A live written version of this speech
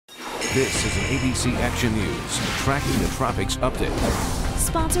This is an ABC Action News, tracking the Tropics update.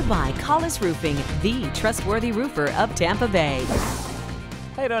 Sponsored by Collis Roofing, the trustworthy roofer of Tampa Bay.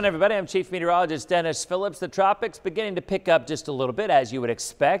 How you doing, everybody? I'm Chief Meteorologist Denis Phillips. The tropics beginning to pick up just a little bit, as you would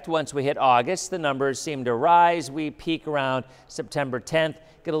expect. Once we hit August, the numbers seem to rise. We peak around September 10th,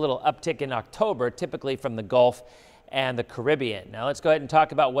 get a little uptick in October, typically from the Gulf and the Caribbean. Now let's go ahead and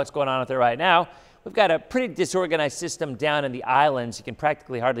talk about what's going on out there right now. We've got a pretty disorganized system down in the islands. You can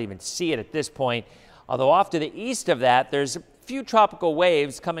practically hardly even see it at this point. Although off to the east of that, there's a few tropical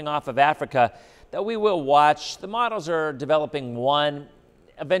waves coming off of Africa that we will watch. The models are developing one,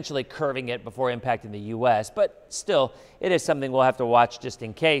 eventually curving it before impacting the U.S., but still, it is something we'll have to watch just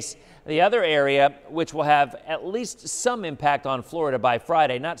in case. The other area, which will have at least some impact on Florida by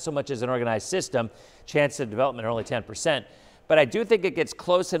Friday, not so much as an organized system, chance of development are only 10%, but I do think it gets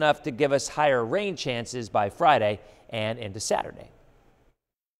close enough to give us higher rain chances by Friday and into Saturday.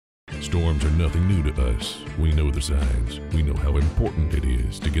 Storms are nothing new to us. We know the signs. We know how important it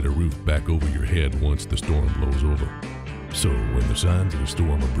is to get a roof back over your head once the storm blows over. So when the signs of a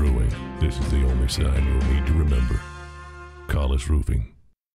storm are brewing, this is the only sign you'll need to remember. Collis Roofing.